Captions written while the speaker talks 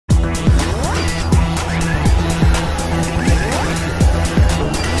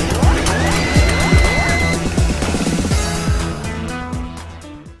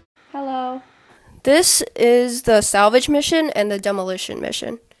This is the salvage mission and the demolition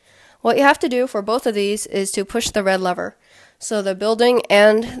mission. What you have to do for both of these is to push the red lever, so the building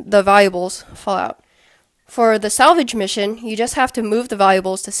and the valuables fall out. For the salvage mission, you just have to move the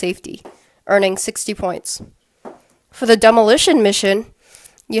valuables to safety, earning 60 points. For the demolition mission,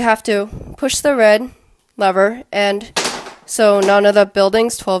 you have to push the red lever, and so none of the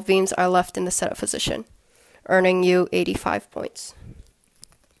building's 12 beams are left in the setup position, earning you 85 points.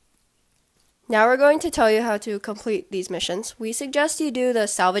 Now we're going to tell you how to complete these missions. We suggest you do the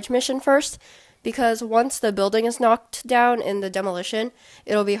salvage mission first, because once the building is knocked down in the demolition,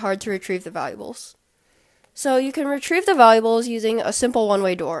 it'll be hard to retrieve the valuables. So you can retrieve the valuables using a simple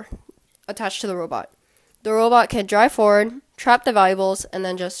one-way door attached to the robot. The robot can drive forward, trap the valuables, and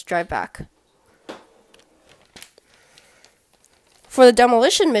then just drive back. For the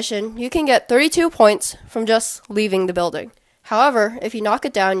demolition mission, you can get 32 points from just leaving the building. However, if you knock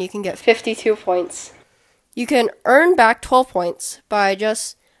it down, you can get 52 points. You can earn back 12 points by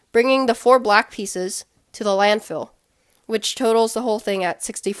just bringing the 4 black pieces to the landfill, which totals the whole thing at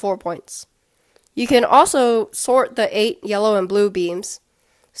 64 points. You can also sort the 8 yellow and blue beams,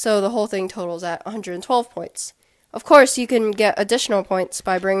 so the whole thing totals at 112 points. Of course, you can get additional points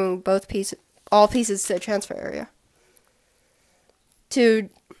by bringing all pieces to the transfer area. To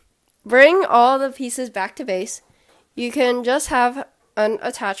bring all the pieces back to base, you can just have an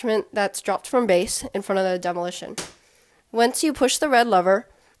attachment that's dropped from base in front of the demolition. Once you push the red lever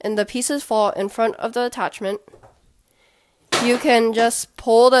and the pieces fall in front of the attachment, you can just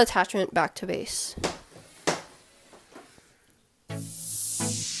pull the attachment back to base.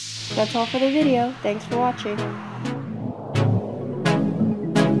 That's all for the video. Thanks for watching.